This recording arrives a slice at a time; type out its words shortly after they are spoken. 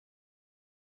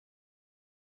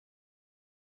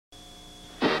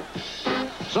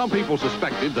Some people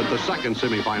suspected that the second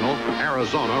semifinal,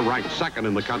 Arizona, ranked second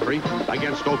in the country,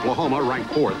 against Oklahoma,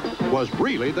 ranked fourth, was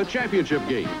really the championship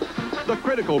game. The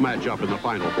critical matchup in the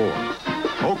Final Four.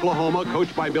 Oklahoma,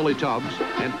 coached by Billy Tubbs,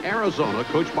 and Arizona,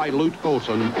 coached by Lute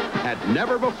Olson, had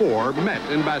never before met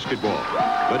in basketball.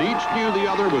 But each knew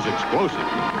the other was explosive.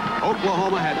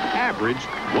 Oklahoma had averaged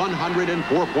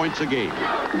 104 points a game.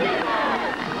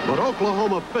 But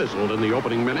Oklahoma fizzled in the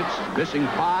opening minutes, missing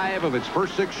 5 of its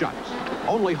first 6 shots.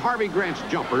 Only Harvey Grant's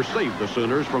jumper saved the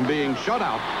Sooners from being shut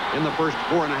out in the first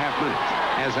 4.5 minutes,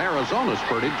 as Arizona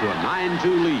spurted to a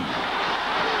 9-2 lead.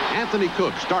 Anthony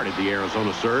Cook started the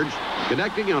Arizona surge,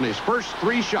 connecting on his first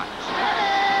 3 shots.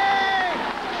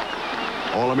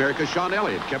 All-America Sean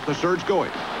Elliott kept the surge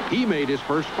going. He made his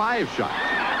first 5 shots.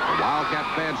 The Wildcat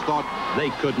fans thought they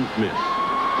couldn't miss.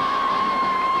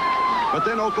 But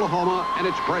then Oklahoma and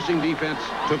its pressing defense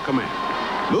took command.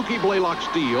 Mookie Blaylock's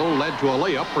steal led to a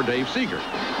layup for Dave Seeger.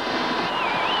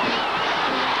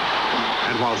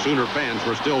 And while Sooner fans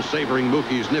were still savoring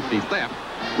Mookie's nifty theft,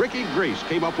 Ricky Grace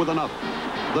came up with another.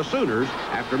 The Sooners,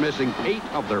 after missing 8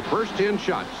 of their first 10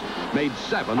 shots, made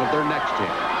 7 of their next 10.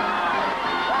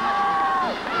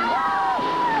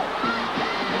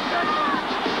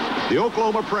 The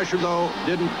Oklahoma pressure, though,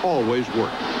 didn't always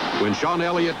work. When Sean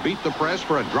Elliott beat the press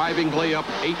for a driving layup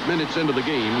 8 minutes into the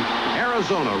game,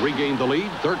 Arizona regained the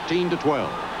lead 13-12.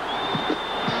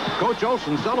 Coach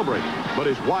Olson celebrated, but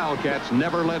his Wildcats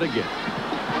never led again.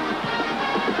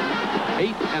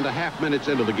 8.5 minutes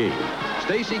into the game,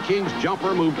 Stacey King's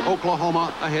jumper moved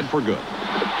Oklahoma ahead for good.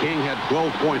 King had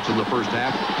 12 points in the first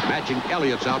half, matching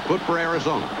Elliott's output for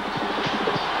Arizona.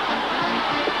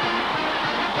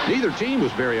 Neither team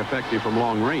was very effective from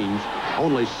long range.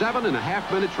 Only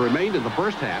 7.5 minutes remained in the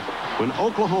first half when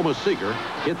Oklahoma's Seeger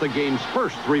hit the game's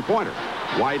first 3-pointer,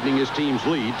 widening his team's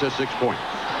lead to 6 points.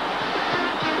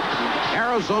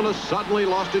 Arizona suddenly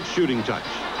lost its shooting touch.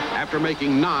 After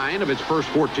making 9 of its first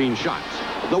 14 shots,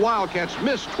 the Wildcats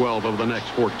missed 12 of the next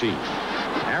 14.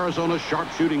 Arizona's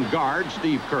sharpshooting guard,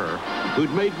 Steve Kerr,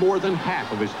 who'd made more than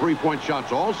half of his 3-point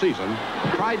shots all season,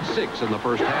 tried 6 in the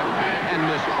first half and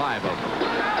missed 5 of them.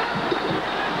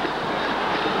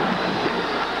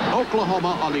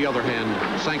 Oklahoma, on the other hand,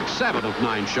 sank 7 of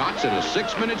 9 shots in a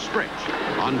 6-minute stretch.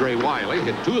 Andre Wiley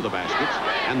hit 2 of the baskets,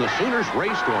 and the Sooners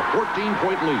raced to a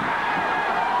 14-point lead.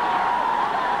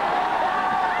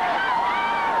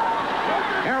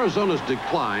 Arizona's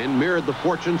decline mirrored the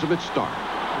fortunes of its star.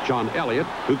 Sean Elliott,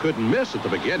 who couldn't miss at the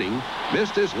beginning,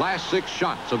 missed his last 6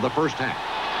 shots of the first half.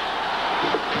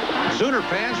 Sooner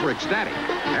fans were ecstatic.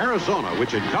 Arizona,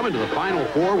 which had come into the Final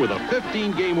Four with a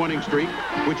 15-game winning streak,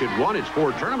 which had won its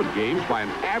 4 tournament games by an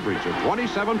average of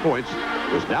 27 points,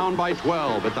 was down by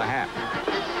 12 at the half.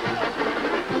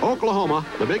 Oklahoma,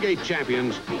 the Big 8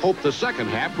 champions, hoped the second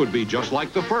half would be just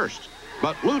like the first.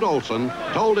 But Lute Olson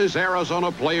told his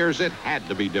Arizona players it had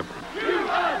to be different.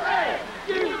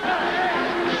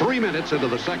 3 minutes into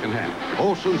the second half,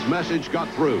 Olson's message got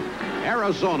through.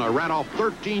 Arizona ran off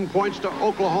 13 points to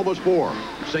Oklahoma's 4,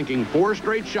 sinking 4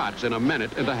 straight shots in a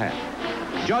minute and a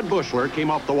half. Judd Bushler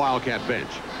came off the Wildcat bench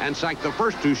and sank the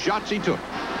first 2 shots he took,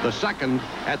 the second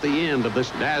at the end of this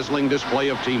dazzling display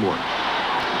of teamwork.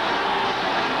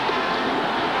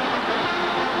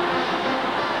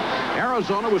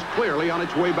 Arizona was clearly on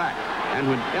its way back, and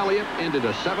when Elliott ended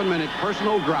a 7-minute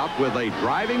personal drought with a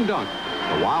driving dunk,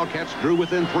 the Wildcats drew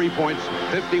within 3 points,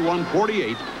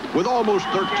 51-48, with almost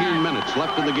 13 minutes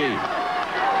left in the game.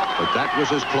 But that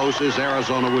was as close as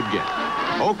Arizona would get.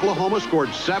 Oklahoma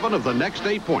scored 7 of the next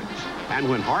 8 points, and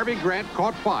when Harvey Grant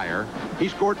caught fire, he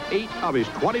scored 8 of his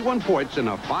 21 points in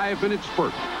a 5-minute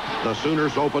spurt. The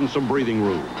Sooners opened some breathing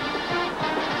room.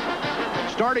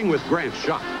 Starting with Grant's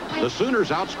shot, the Sooners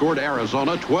outscored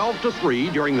Arizona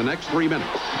 12-3 during the next 3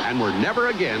 minutes and were never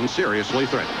again seriously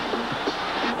threatened.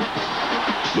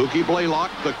 Mookie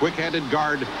Blaylock, the quick-handed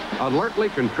guard, alertly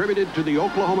contributed to the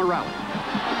Oklahoma rally.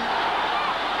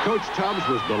 Coach Tubbs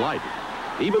was delighted,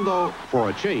 even though, for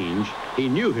a change, he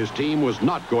knew his team was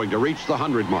not going to reach the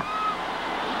 100 mark.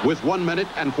 With 1 minute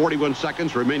and 41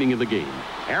 seconds remaining in the game,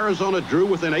 Arizona drew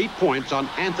within 8 points on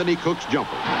Anthony Cook's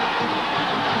jumper.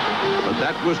 But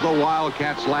that was the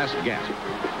Wildcats' last gasp.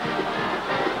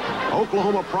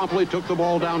 Oklahoma promptly took the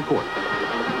ball down court.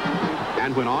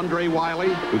 And when Andre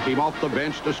Wiley, who came off the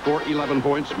bench to score 11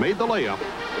 points, made the layup,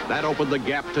 that opened the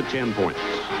gap to 10 points.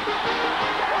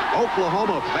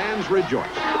 Oklahoma fans rejoiced.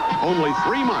 Only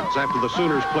 3 months after the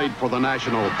Sooners played for the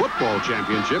National Football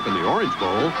Championship in the Orange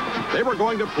Bowl, they were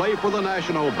going to play for the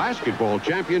National Basketball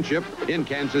Championship in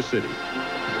Kansas City.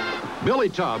 Billy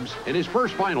Tubbs, in his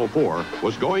first Final Four,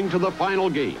 was going to the final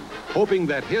game, hoping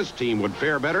that his team would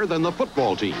fare better than the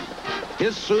football team.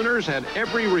 His Sooners had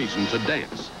every reason to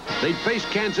dance. They'd faced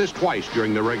Kansas twice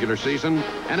during the regular season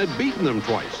and had beaten them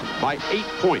twice by 8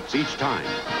 points each time.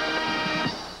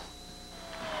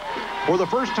 For the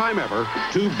first time ever,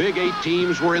 2 Big 8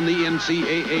 teams were in the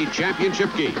NCAA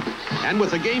championship game. And with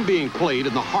the game being played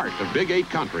in the heart of Big 8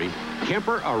 country,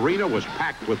 Kemper Arena was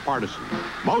packed with partisans,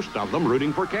 most of them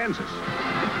rooting for Kansas.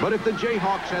 But if the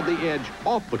Jayhawks had the edge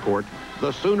off the court,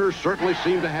 the Sooners certainly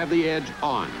seemed to have the edge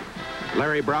on.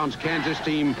 Larry Brown's Kansas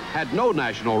team had no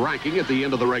national ranking at the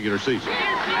end of the regular season,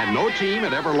 and no team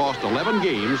had ever lost 11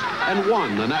 games and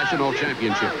won the national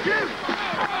championship.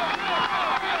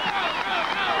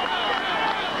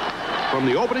 From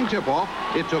the opening tip-off,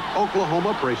 it took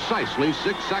Oklahoma precisely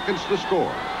 6 seconds to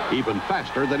score, even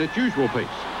faster than its usual pace.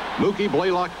 Mookie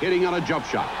Blaylock hitting on a jump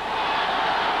shot.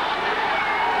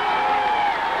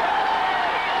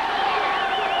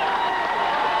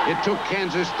 It took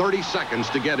Kansas 30 seconds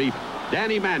to get even.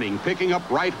 Danny Manning picking up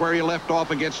right where he left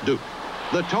off against Duke.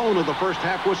 The tone of the first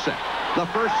half was set. The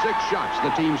first 6 shots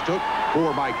the teams took,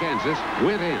 4 by Kansas,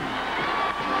 went in.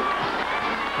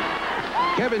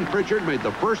 Kevin Pritchard made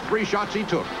the first 3 shots he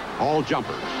took, all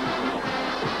jumpers.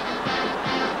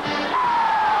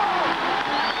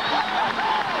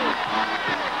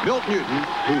 Milt Newton,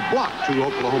 who blocked 2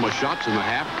 Oklahoma shots in the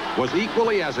half, was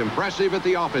equally as impressive at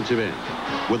the offensive end.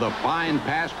 With a fine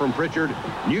pass from Pritchard,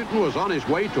 Newton was on his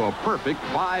way to a perfect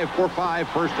 5-for-5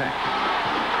 first half.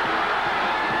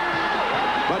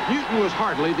 But Newton was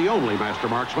hardly the only master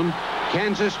marksman.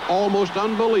 Kansas, almost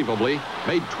unbelievably,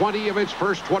 made 20 of its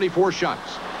first 24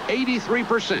 shots,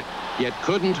 83%, yet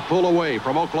couldn't pull away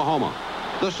from Oklahoma.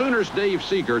 The Sooners' Dave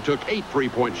Seeger took 8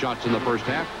 3-point shots in the first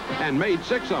half and made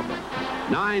 6 of them.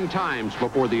 9 times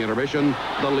before the intermission,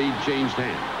 the lead changed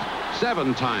hands.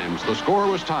 7 times the score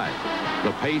was tied.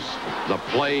 The pace, the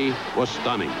play was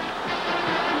stunning.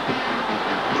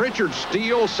 Pritchard's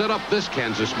steal set up this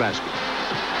Kansas basket.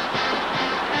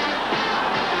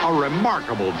 A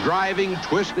remarkable driving,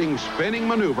 twisting, spinning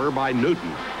maneuver by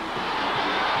Newton.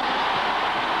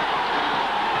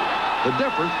 The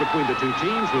difference between the 2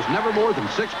 teams was never more than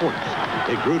 6 points.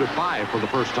 It grew to 5 for the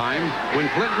first time when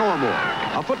Clint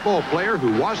Normore, a football player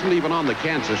who wasn't even on the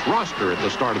Kansas roster at the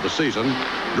start of the season,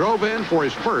 drove in for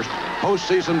his first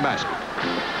postseason basket.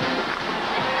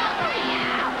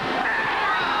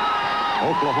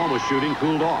 Oklahoma's shooting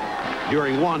cooled off.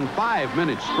 During one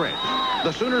 5-minute stretch,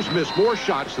 the Sooners missed more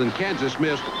shots than Kansas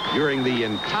missed during the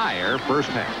entire first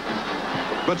half.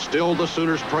 But still, the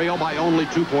Sooners trail by only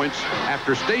 2 points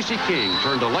after Stacey King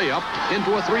turned a layup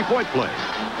into a 3-point play.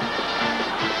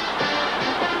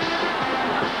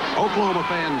 Oklahoma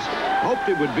fans hoped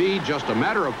it would be just a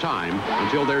matter of time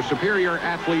until their superior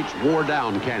athletes wore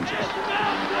down Kansas.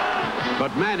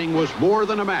 But Manning was more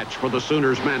than a match for the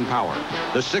Sooners' manpower.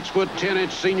 The 6'10"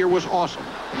 senior was awesome.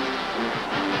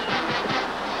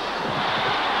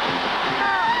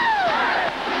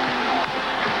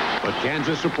 But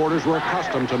Kansas supporters were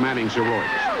accustomed to Manning's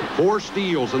heroics. 4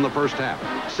 steals in the first half,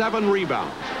 7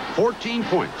 rebounds, 14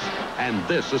 points, and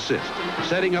this assist,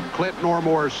 setting up Clint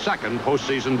Normore's second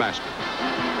postseason basket.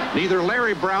 Neither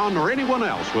Larry Brown nor anyone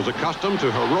else was accustomed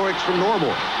to heroics from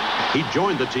Normore. He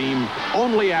joined the team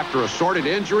only after assorted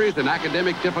injuries and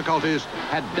academic difficulties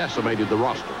had decimated the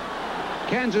roster.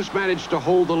 Kansas managed to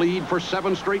hold the lead for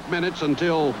 7 straight minutes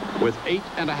until, with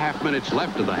 8.5 minutes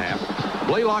left in the half,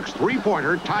 Blaylock's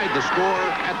 3-pointer tied the score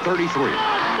at 33.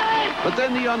 But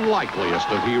then the unlikeliest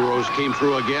of heroes came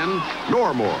through again,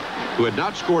 Normore, who had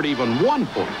not scored even 1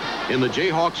 point in the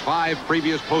Jayhawks' 5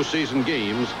 previous postseason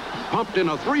games, pumped in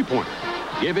a 3-pointer,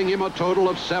 giving him a total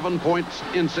of 7 points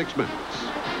in 6 minutes.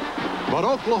 But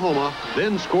Oklahoma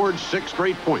then scored 6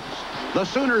 straight points. The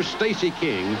Sooners' Stacey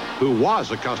King, who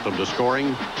was accustomed to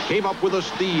scoring, came up with a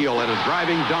steal and a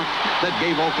driving dunk that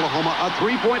gave Oklahoma a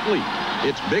 3-point lead,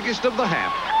 its biggest of the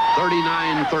half,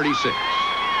 39-36.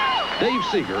 Dave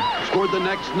Seeger scored the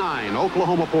next 9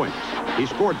 Oklahoma points. He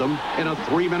scored them in a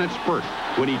 3-minute spurt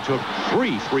when he took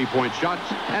 3 3-point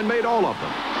shots and made all of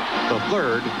them. The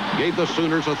third gave the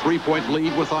Sooners a 3-point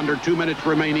lead with under 2 minutes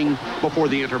remaining before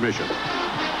the intermission.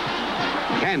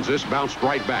 Kansas bounced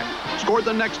right back, scored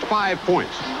the next 5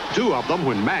 points, 2 of them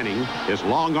when Manning, his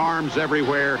long arms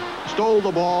everywhere, stole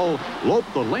the ball,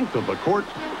 loped the length of the court,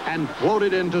 and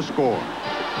floated in to score.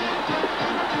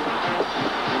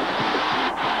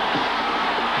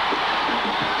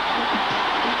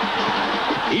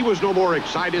 He was no more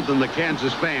excited than the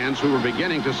Kansas fans who were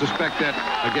beginning to suspect that,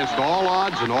 against all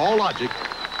odds and all logic,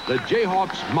 the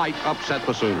Jayhawks might upset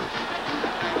the Sooners.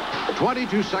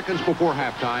 22 seconds before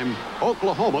halftime,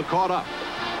 Oklahoma caught up.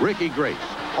 Ricky Grace,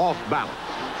 off balance,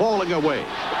 falling away,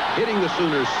 hitting the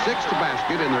Sooners' 6th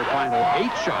basket in their final 8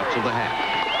 shots of the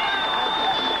half.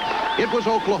 It was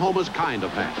Oklahoma's kind of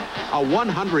half, a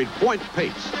 100-point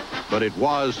pace, but it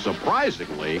was,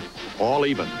 surprisingly, all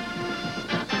even.